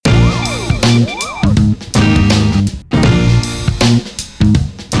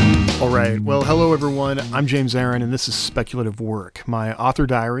right. Well, hello everyone. I'm James Aaron, and this is Speculative Work, my author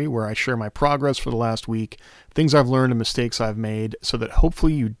diary where I share my progress for the last week, things I've learned and mistakes I've made, so that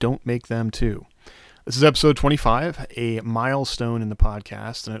hopefully you don't make them too. This is episode 25, a milestone in the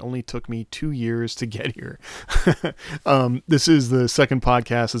podcast, and it only took me 2 years to get here. This is the second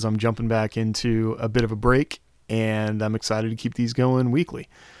podcast as I'm jumping back into a bit of a break, and I'm excited to keep these going weekly.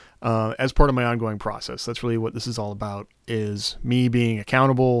 As part of my ongoing process. That's really what this is all about, is me being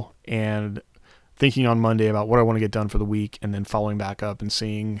accountable and thinking on Monday about what I want to get done for the week and then following back up and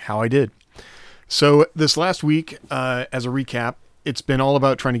seeing how I did. So this last week, as a recap, it's been all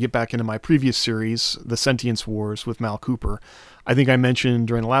about trying to get back into my previous series, The Sentience Wars with Mal Cooper. I think I mentioned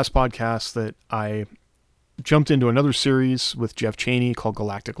during the last podcast that I jumped into another series with Jeff Chaney called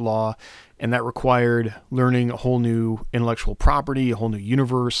Galactic Law, and that required learning a whole new intellectual property, a whole new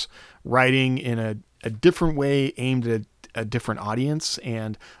universe, writing in a different way aimed at a different audience.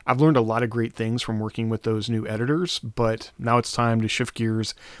 And I've learned a lot of great things from working with those new editors, but now it's time to shift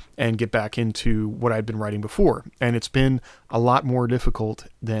gears and get back into what I'd been writing before. And it's been a lot more difficult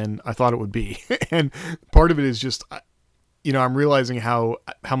than I thought it would be. And part of it is just, I'm realizing how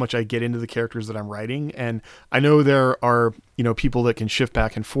much I get into the characters that I'm writing. And I know there are, people that can shift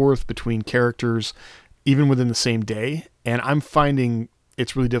back and forth between characters even within the same day. And I'm finding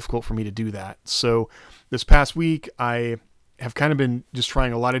it's really difficult for me to do that. So this past week, I have kind of been just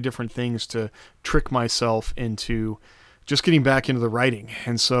trying a lot of different things to trick myself into just getting back into the writing.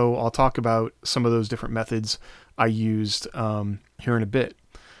 And so I'll talk about some of those different methods I used here in a bit.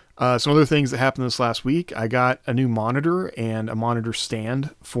 Some other things that happened this last week, I got a new monitor and a monitor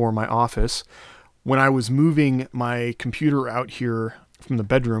stand for my office. When I was moving my computer out here from the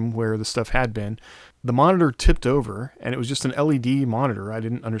bedroom where the stuff had been, the monitor tipped over, and it was just an LED monitor. I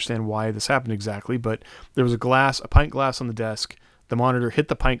didn't understand why this happened exactly, but there was a pint glass on the desk. The monitor hit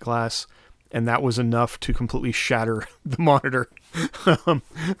the pint glass, and that was enough to completely shatter the monitor.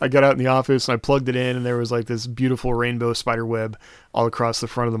 I got out in the office and I plugged it in, and there was like this beautiful rainbow spider web all across the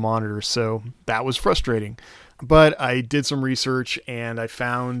front of the monitor. So that was frustrating, but I did some research and I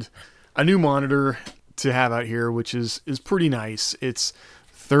found a new monitor to have out here, which is pretty nice. It's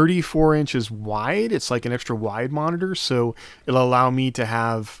 34 inches wide. It's like an extra wide monitor. So it'll allow me to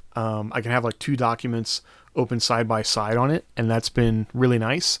have, I can have like two documents open side by side on it. And that's been really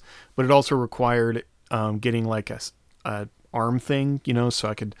nice, but it also required, getting like a arm thing, so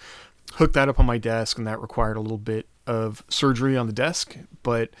I could hook that up on my desk, and that required a little bit of surgery on the desk,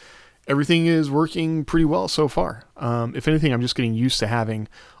 but everything is working pretty well so far. If anything, I'm just getting used to having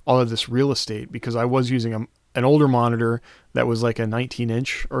all of this real estate, because I was using an older monitor that was like a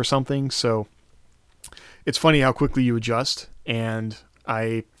 19-inch or something. So it's funny how quickly you adjust, and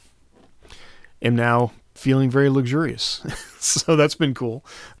I am now feeling very luxurious. So that's been cool.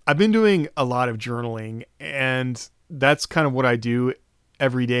 I've been doing a lot of journaling, and that's kind of what I do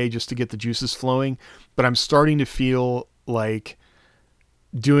every day just to get the juices flowing. But I'm starting to feel like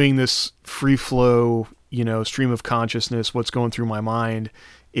doing this free flow, stream of consciousness, what's going through my mind,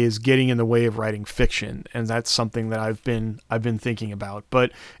 is getting in the way of writing fiction. And that's something that I've been thinking about.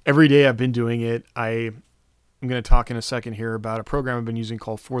 But every day I've been doing it. I'm going to talk in a second here about a program I've been using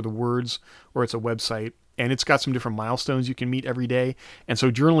called For the Words, or it's a website, and it's got some different milestones you can meet every day. And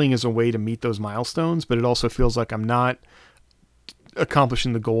so journaling is a way to meet those milestones, but it also feels like I'm not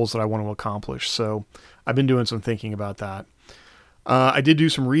accomplishing the goals that I want to accomplish. So I've been doing some thinking about that. I did do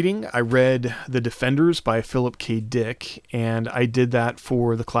some reading. I read The Defenders by Philip K. Dick, and I did that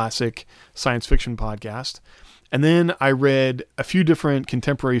for the Classic Science Fiction podcast. And then I read a few different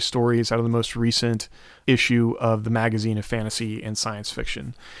contemporary stories out of the most recent issue of the magazine of fantasy and science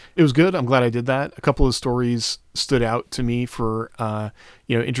fiction. It was good. I'm glad I did that. A couple of stories stood out to me for,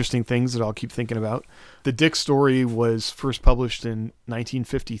 interesting things that I'll keep thinking about. The Dick story was first published in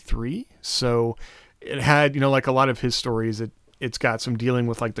 1953. So it had, like a lot of his stories, it's got some dealing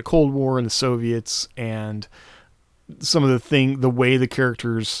with like the Cold War and the Soviets, and some of the way the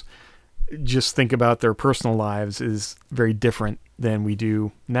characters just think about their personal lives is very different than we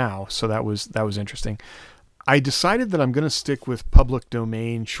do now. So that was interesting. I decided that I'm going to stick with public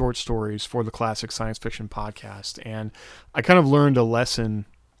domain short stories for the Classic Science Fiction podcast. And I kind of learned a lesson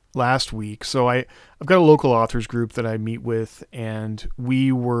last week. So I've got a local authors group that I meet with, and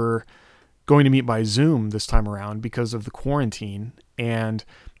we were going to meet by Zoom this time around because of the quarantine. And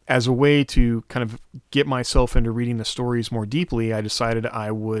as a way to kind of get myself into reading the stories more deeply, I decided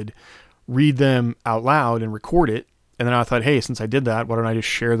I would read them out loud and record it. And then I thought, hey, since I did that, why don't I just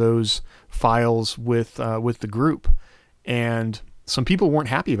share those files with the group? And some people weren't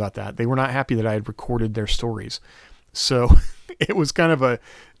happy about that. They were not happy that I had recorded their stories. So it was kind of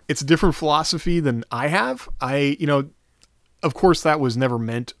it's a different philosophy than I have. Of course, that was never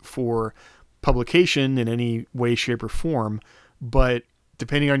meant for publication in any way, shape, or form, but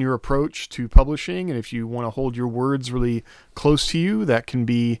depending on your approach to publishing, and if you want to hold your words really close to you, that can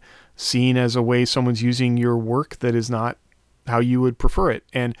be seen as a way someone's using your work that is not how you would prefer it.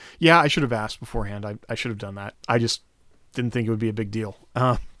 And yeah, I should have asked beforehand. I should have done that. I just didn't think it would be a big deal.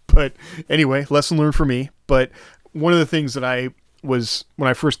 But anyway, lesson learned for me. But one of the things that when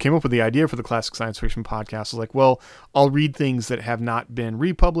I first came up with the idea for the Classic Science Fiction podcast, I was like, well, I'll read things that have not been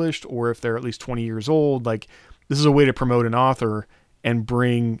republished, or if they're at least 20 years old. Like, this is a way to promote an author and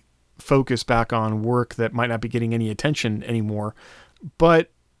bring focus back on work that might not be getting any attention anymore,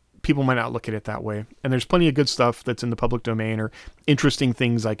 but people might not look at it that way. And there's plenty of good stuff that's in the public domain, or interesting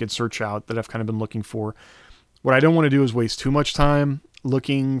things I could search out that I've kind of been looking for. What I don't want to do is waste too much time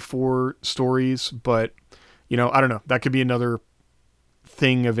looking for stories, but I don't know, that could be another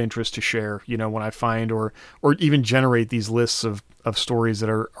thing of interest to share, when I find or even generate these lists of stories that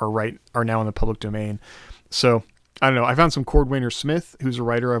are now in the public domain. So I don't know. I found some Cordwainer Smith, who's a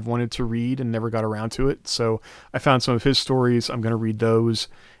writer I've wanted to read and never got around to it. So I found some of his stories. I'm going to read those,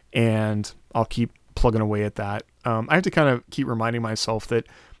 and I'll keep plugging away at that. I have to kind of keep reminding myself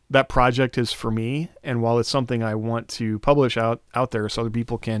that project is for me. And while it's something I want to publish out there so other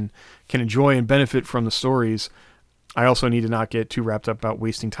people can enjoy and benefit from the stories, I also need to not get too wrapped up about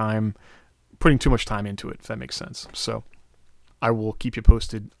wasting time, putting too much time into it, if that makes sense. So I will keep you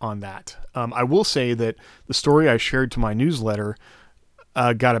posted on that. I will say that the story I shared to my newsletter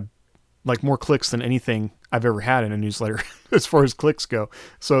got more clicks than anything I've ever had in a newsletter as far as clicks go.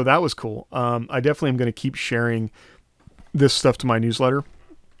 So that was cool. I definitely am going to keep sharing this stuff to my newsletter,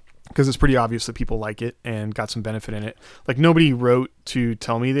 because it's pretty obvious that people like it and got some benefit in it. Like, nobody wrote to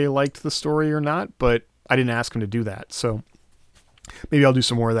tell me they liked the story or not, but I didn't ask them to do that. So maybe I'll do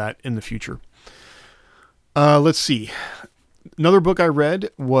some more of that in the future. Let's see. Another book I read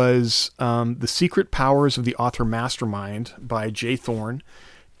was The Secret Powers of the Author Mastermind by Jay Thorne.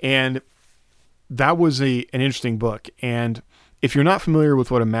 And that was an interesting book. And if you're not familiar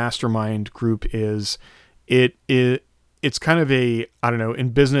with what a mastermind group is, it's kind of in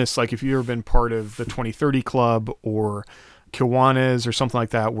business, like if you've ever been part of the 2030 Club or Kiwanis or something like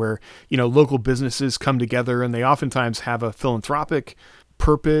that, where, local businesses come together and they oftentimes have a philanthropic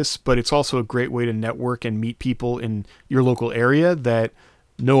purpose, but it's also a great way to network and meet people in your local area that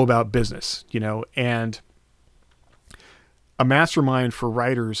know about business, and a mastermind for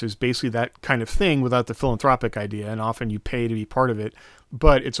writers is basically that kind of thing without the philanthropic idea. And often you pay to be part of it,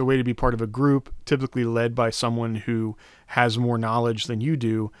 but it's a way to be part of a group, typically led by someone who has more knowledge than you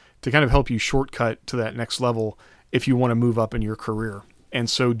do, to kind of help you shortcut to that next level if you want to move up in your career. And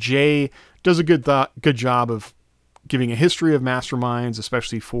so Jay does a good job of giving a history of masterminds,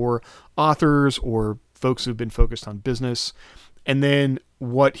 especially for authors or folks who've been focused on business, and then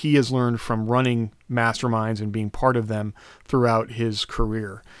what he has learned from running masterminds and being part of them throughout his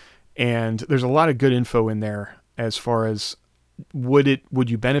career. And there's a lot of good info in there as far as would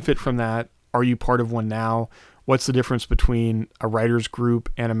you benefit from that? Are you part of one now? What's the difference between a writer's group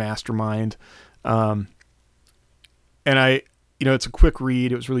and a mastermind? And it's a quick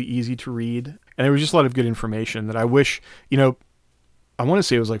read. It was really easy to read. And there was just a lot of good information that I wish, I want to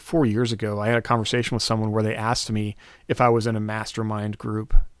say it was like 4 years ago, I had a conversation with someone where they asked me if I was in a mastermind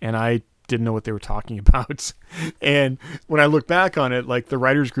group, and I didn't know what they were talking about. And when I look back on it, like the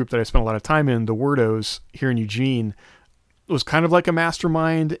writers group that I spent a lot of time in, the Wordos here in Eugene, was kind of like a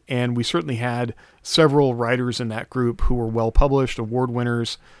mastermind. And we certainly had several writers in that group who were well-published, award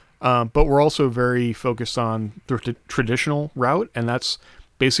winners, but we're also very focused on the traditional route. And that's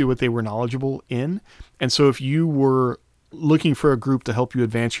basically what they were knowledgeable in. And so if you were looking for a group to help you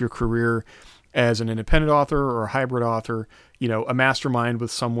advance your career as an independent author or a hybrid author, a mastermind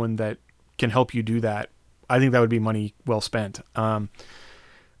with someone that can help you do that, I think that would be money well spent. And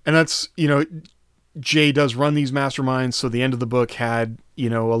that's, Jay does run these masterminds. So the end of the book had, a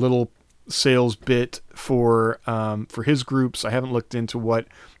little sales bit for his groups. I haven't looked into what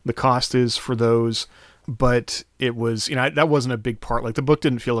the cost is for those, but it was, that wasn't a big part. Like, the book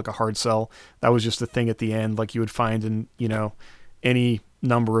didn't feel like a hard sell. That was just a thing at the end, like you would find in, any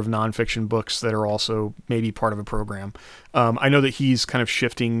number of nonfiction books that are also maybe part of a program. I know that he's kind of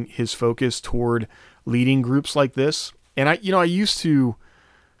shifting his focus toward leading groups like this. And I used to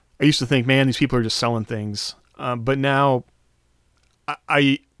think, man, these people are just selling things. But now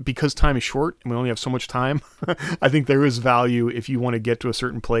because time is short and we only have so much time, I think there is value if you want to get to a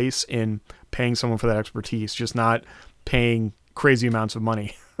certain place in paying someone for that expertise, just not paying crazy amounts of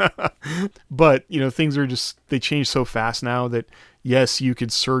money. But, things are they change so fast now that, yes, you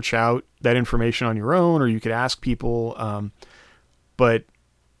could search out that information on your own, or you could ask people. But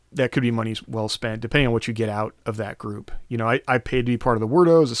that could be money well spent, depending on what you get out of that group. I paid to be part of the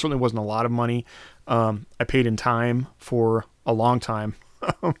Wordos. It certainly wasn't a lot of money. I paid in time for a long time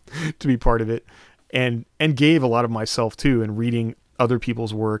to be part of it, and gave a lot of myself too, in reading other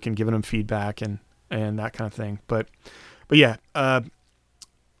people's work and giving them feedback and that kind of thing. But yeah,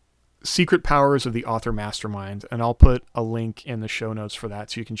 Secret Powers of the Author Mastermind, and I'll put a link in the show notes for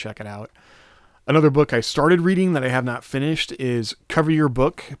that so you can check it out. Another book I started reading that I have not finished is Cover Your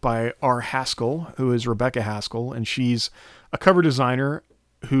Book by R. Haskell, who is Rebecca Haskell, and she's a cover designer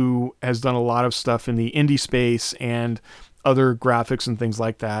who has done a lot of stuff in the indie space and other graphics and things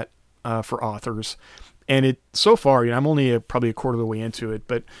like that for authors. And so far, I'm only probably a quarter of the way into it,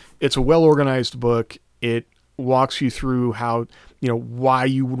 but it's a well-organized book. It walks you through how, why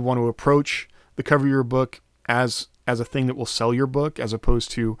you would want to approach the cover of your book as a thing that will sell your book, as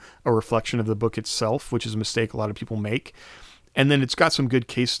opposed to a reflection of the book itself, which is a mistake a lot of people make. And then it's got some good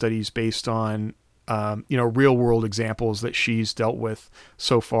case studies based on, real world examples that she's dealt with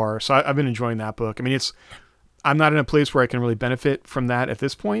so far. So I've been enjoying that book. I mean, I'm not in a place where I can really benefit from that at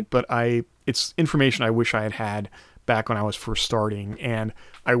this point, but it's information I wish I had had back when I was first starting. And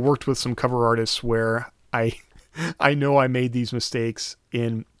I worked with some cover artists where I know I made these mistakes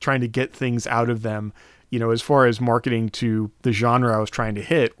in trying to get things out of them, as far as marketing to the genre I was trying to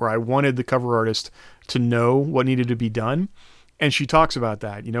hit, where I wanted the cover artist to know what needed to be done. And she talks about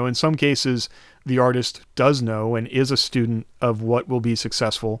that. In some cases, the artist does know and is a student of what will be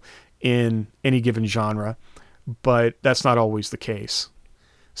successful in any given genre, but that's not always the case.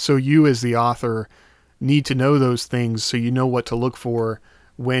 So you as the author need to know those things so you know what to look for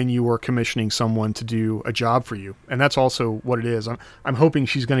when you are commissioning someone to do a job for you. And that's also what it is. I'm hoping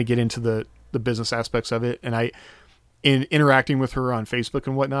she's going to get into the business aspects of it. And in interacting with her on Facebook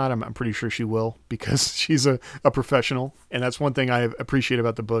and whatnot, I'm pretty sure she will, because she's a professional. And that's one thing I appreciate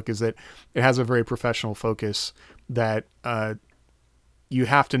about the book, is that it has a very professional focus, that you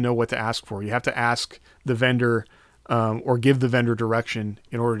have to know what to ask for. You have to ask the vendor or give the vendor direction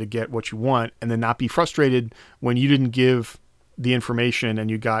in order to get what you want, and then not be frustrated when you didn't give the information and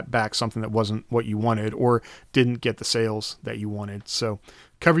you got back something that wasn't what you wanted, or didn't get the sales that you wanted. So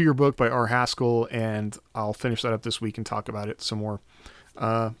Cover Your Book by R. Haskell, and I'll finish that up this week and talk about it some more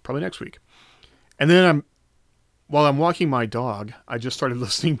probably next week. And then while I'm walking my dog, I just started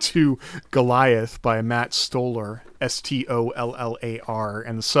listening to Goliath by Matt Stoller, Stollar,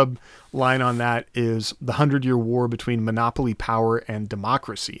 and the subline on that is the 100-Year War Between Monopoly Power and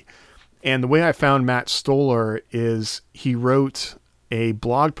Democracy. And the way I found Matt Stoller is he wrote a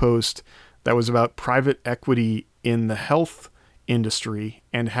blog post that was about private equity in the health industry,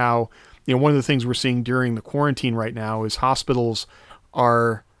 and how, one of the things we're seeing during the quarantine right now is hospitals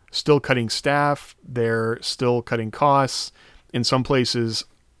are still cutting staff. They're still cutting costs. In some places,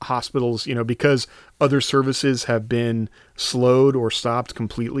 hospitals, because other services have been slowed or stopped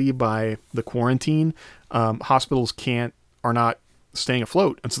completely by the quarantine, hospitals are not staying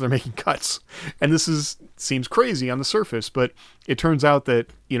afloat, and so they're making cuts. And this seems crazy on the surface, but it turns out that,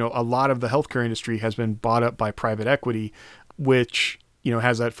 a lot of the healthcare industry has been bought up by private equity, which,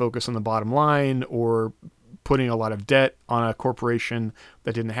 has that focus on the bottom line, or putting a lot of debt on a corporation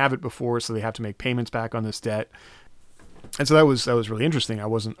that didn't have it before, so they have to make payments back on this debt. And so that was really interesting. I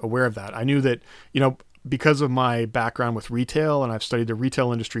wasn't aware of that. I knew that, because of my background with retail, and I've studied the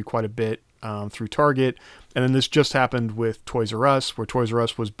retail industry quite a bit through Target. And then this just happened with Toys R Us, where Toys R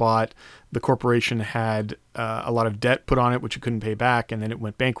Us was bought. The corporation had a lot of debt put on it, which it couldn't pay back, and then it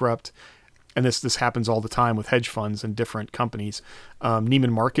went bankrupt. And this happens all the time with hedge funds and different companies.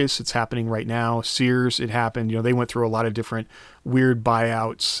 Neiman Marcus, it's happening right now. Sears, it happened. They went through a lot of different weird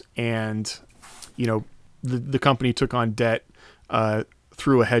buyouts, and the company took on debt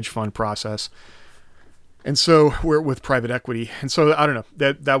through a hedge fund process. And so we're with private equity. And so I don't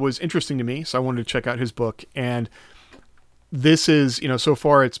know, that was interesting to me. So I wanted to check out his book. And this is, so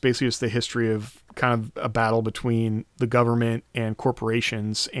far it's basically just the history of kind of a battle between the government and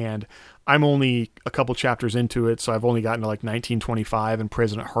corporations. And I'm only a couple chapters into it, so I've only gotten to like 1925 and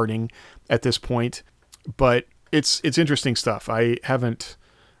President Harding at this point. But it's interesting stuff. I haven't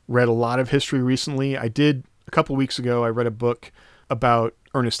read a lot of history recently. I did a couple weeks ago. I read a book about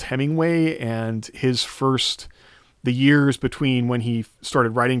Ernest Hemingway and the years between when he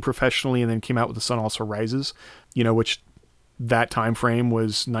started writing professionally and then came out with The Sun Also Rises, which that time frame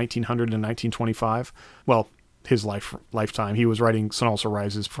was 1900 and 1925. Well, his lifetime. He was writing Sun Also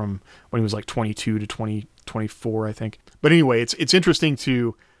Rises from when he was like 22 to 24, I think. But anyway, it's interesting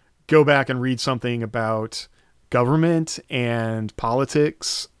to go back and read something about government and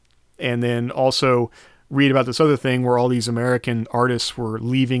politics, and then also read about this other thing where all these American artists were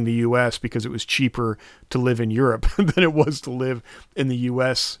leaving the US because it was cheaper to live in Europe than it was to live in the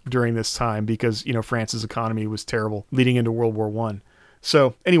US during this time, because, you know, France's economy was terrible leading into World War I.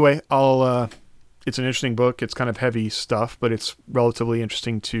 So anyway, it's an interesting book. It's kind of heavy stuff, but it's relatively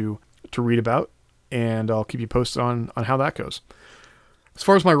interesting to read about, and I'll keep you posted on how that goes. As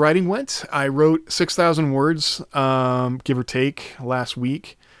far as my writing went, I wrote 6,000 words, give or take, last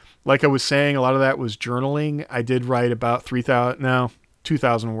week. Like I was saying, a lot of that was journaling. I did write about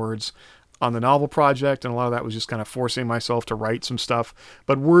 2,000 words on the novel project, and a lot of that was just kind of forcing myself to write some stuff.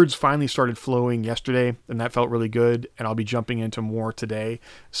 But words finally started flowing yesterday, and that felt really good, and I'll be jumping into more today.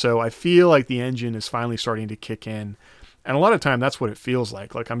 So I feel like the engine is finally starting to kick in. And a lot of time, that's what it feels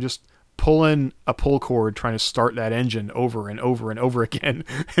like. Like I'm just pulling a pull cord trying to start that engine over and over and over again.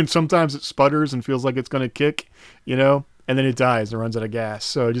 And sometimes it sputters and feels like it's going to kick, you know, and then it dies and runs out of gas.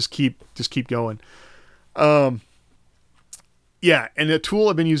 So just keep going. Yeah, and the tool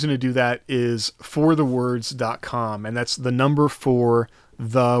I've been using to do that is forthewords.com, and that's the number 4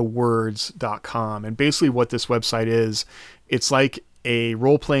 thewords.com. And basically what this website is, it's like a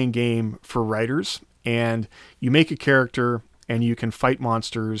role-playing game for writers, and you make a character and you can fight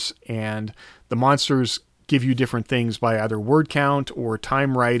monsters, and the monsters give you different things by either word count or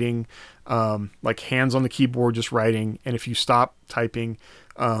time writing, like hands on the keyboard just writing. And if you stop typing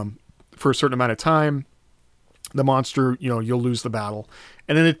for a certain amount of time, the monster, you know, you'll lose the battle.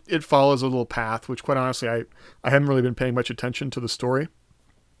 And then it follows a little path, which quite honestly, I haven't really been paying much attention to the story.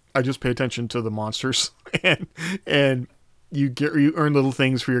 I just pay attention to the monsters, and you earn little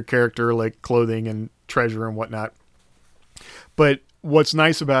things for your character, like clothing and treasure and whatnot. But what's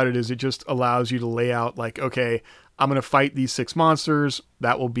nice about it is it just allows you to lay out like, okay, I'm going to fight these 6 monsters.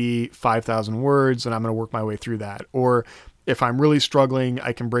 That will be 5,000 words, and I'm going to work my way through that. Or if I'm really struggling,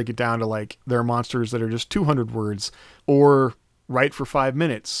 I can break it down to like, there are monsters that are just 200 words, or write for 5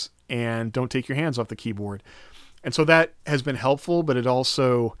 minutes and don't take your hands off the keyboard. And so that has been helpful, but it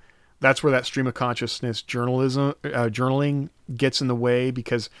also, that's where that stream of consciousness journaling gets in the way,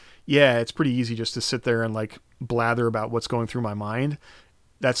 because yeah, it's pretty easy just to sit there and like blather about what's going through my mind.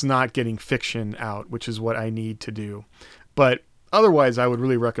 That's not getting fiction out, which is what I need to do. But otherwise, I would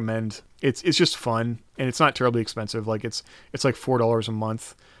really recommend. It's just fun, and it's not terribly expensive. Like it's like $4 a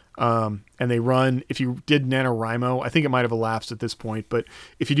month. And they run, if you did NaNoWriMo, I think it might have elapsed at this point, but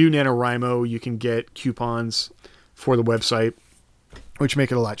if you do NaNoWriMo, you can get coupons for the website, which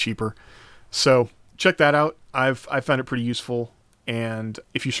make it a lot cheaper. So check that out. I found it pretty useful. And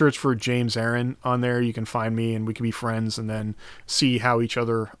if you search for James Aaron on there, you can find me, and we can be friends and then see how each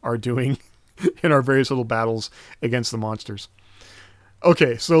other are doing in our various little battles against the monsters.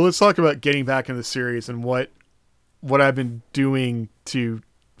 Okay, so let's talk about getting back in the series and what I've been doing to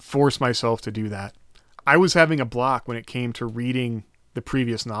force myself to do that. I was having a block when it came to reading the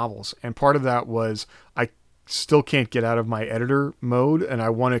previous novels, and part of that was I still can't get out of my editor mode, and I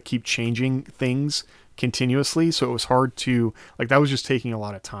want to keep changing things continuously, so it was hard to, like, that was just taking a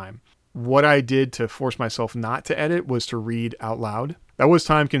lot of time. What I did to force myself not to edit was to read out loud. That was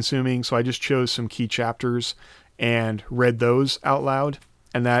time consuming, so I just chose some key chapters and read those out loud,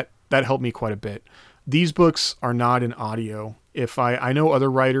 and that helped me quite a bit. These books are not in audio. If I know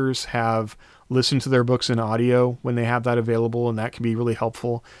other writers have listened to their books in audio when they have that available, and that can be really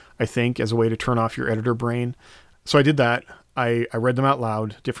helpful, I think, as a way to turn off your editor brain. So I did that. I read them out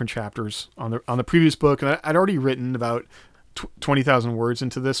loud, different chapters on the previous book, and I'd already written about 20,000 words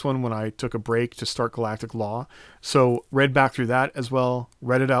into this one when I took a break to start Galactic Law. So read back through that as well,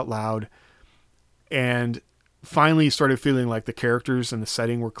 read it out loud, and finally started feeling like the characters and the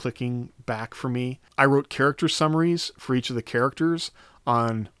setting were clicking back for me. I wrote character summaries for each of the characters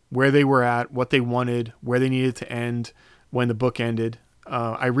on where they were at, what they wanted, where they needed to end when the book ended.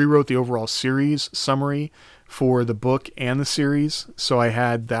 I rewrote the overall series summary for the book and the series, so I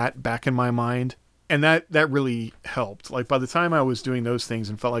had that back in my mind, and that really helped. Like, by the time I was doing those things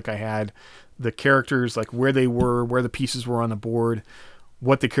and felt like I had the characters, like where they were, where the pieces were on the board,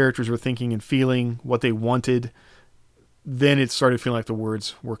 what the characters were thinking and feeling, what they wanted, then it started feeling like the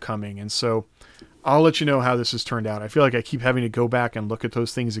words were coming. And so I'll let you know how this has turned out. I feel like I keep having to go back and look at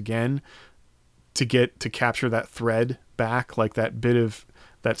those things again to capture that thread back, like that bit of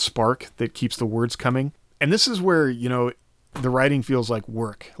that spark that keeps the words coming. And this is where, you know, the writing feels like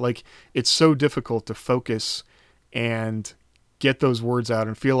work. Like, it's so difficult to focus and get those words out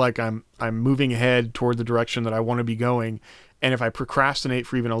and feel like I'm moving ahead toward the direction that I want to be going. And if I procrastinate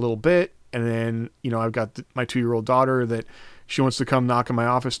for even a little bit, and then, you know, I've got my 2-year-old daughter that she wants to come knock on my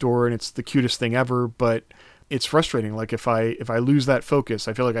office door, and it's the cutest thing ever, but it's frustrating. Like if I lose that focus,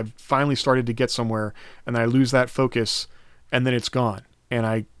 I feel like I've finally started to get somewhere, and then I lose that focus, and then it's gone,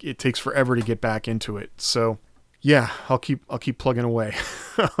 and it takes forever to get back into it. So yeah, I'll keep plugging away.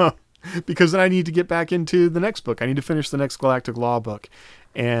 Because then I need to get back into the next book. I need to finish the next Galactic Law book,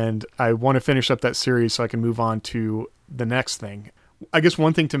 and I want to finish up that series so I can move on to the next thing. I guess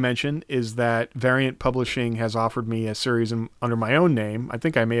one thing to mention is that Variant Publishing has offered me a series under my own name. I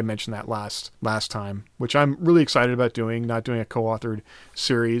think I may have mentioned that last time, which I'm really excited about doing, not doing a co-authored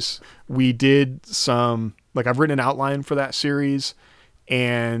series. We did I've written an outline for that series,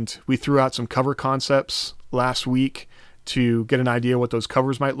 and we threw out some cover concepts last week to get an idea what those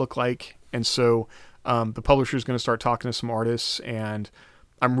covers might look like. And so the publisher is going to start talking to some artists, and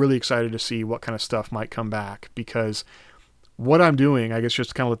I'm really excited to see what kind of stuff might come back, because what I'm doing, I guess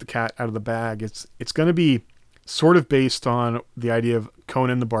just to kind of let the cat out of the bag, it's going to be sort of based on the idea of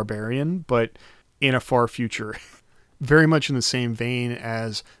Conan the Barbarian, but in a far future. Very much in the same vein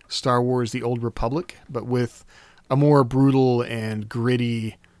as Star Wars The Old Republic, but with a more brutal and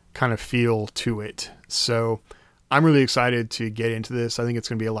gritty kind of feel to it. So I'm really excited to get into this. I think it's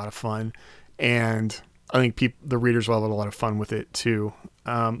going to be a lot of fun, and I think the readers will have a lot of fun with it too.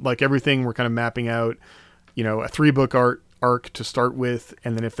 Like everything, we're kind of mapping out, a 3-book arc to start with,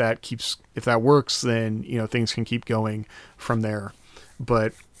 and then if that works, then things can keep going from there.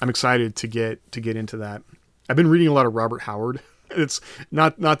 But I'm excited to get into that. I've been reading a lot of Robert Howard. It's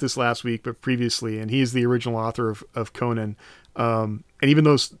not this last week, but previously, and he's the original author of Conan. And even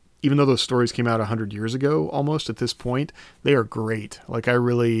though those stories came out 100 years ago, almost at this point, they are great. Like, I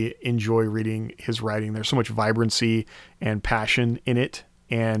really enjoy reading his writing. There's so much vibrancy and passion in it,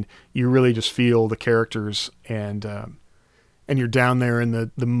 and you really just feel the characters, and you're down there in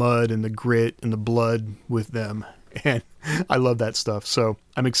the mud and the grit and the blood with them. And I love that stuff. So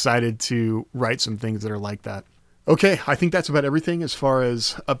I'm excited to write some things that are like that. Okay, I think that's about everything as far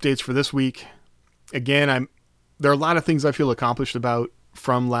as updates for this week. Again, there are a lot of things I feel accomplished about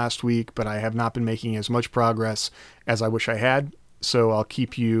from last week, but I have not been making as much progress as I wish I had. So I'll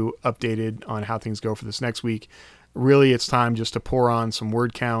keep you updated on how things go for this next week. Really, it's time just to pour on some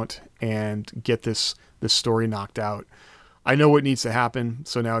word count and get this story knocked out. I know what needs to happen,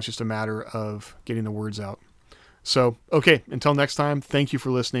 so now it's just a matter of getting the words out. So, okay, until next time, thank you for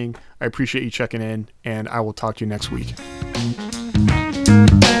listening. I appreciate you checking in, and I will talk to you next week.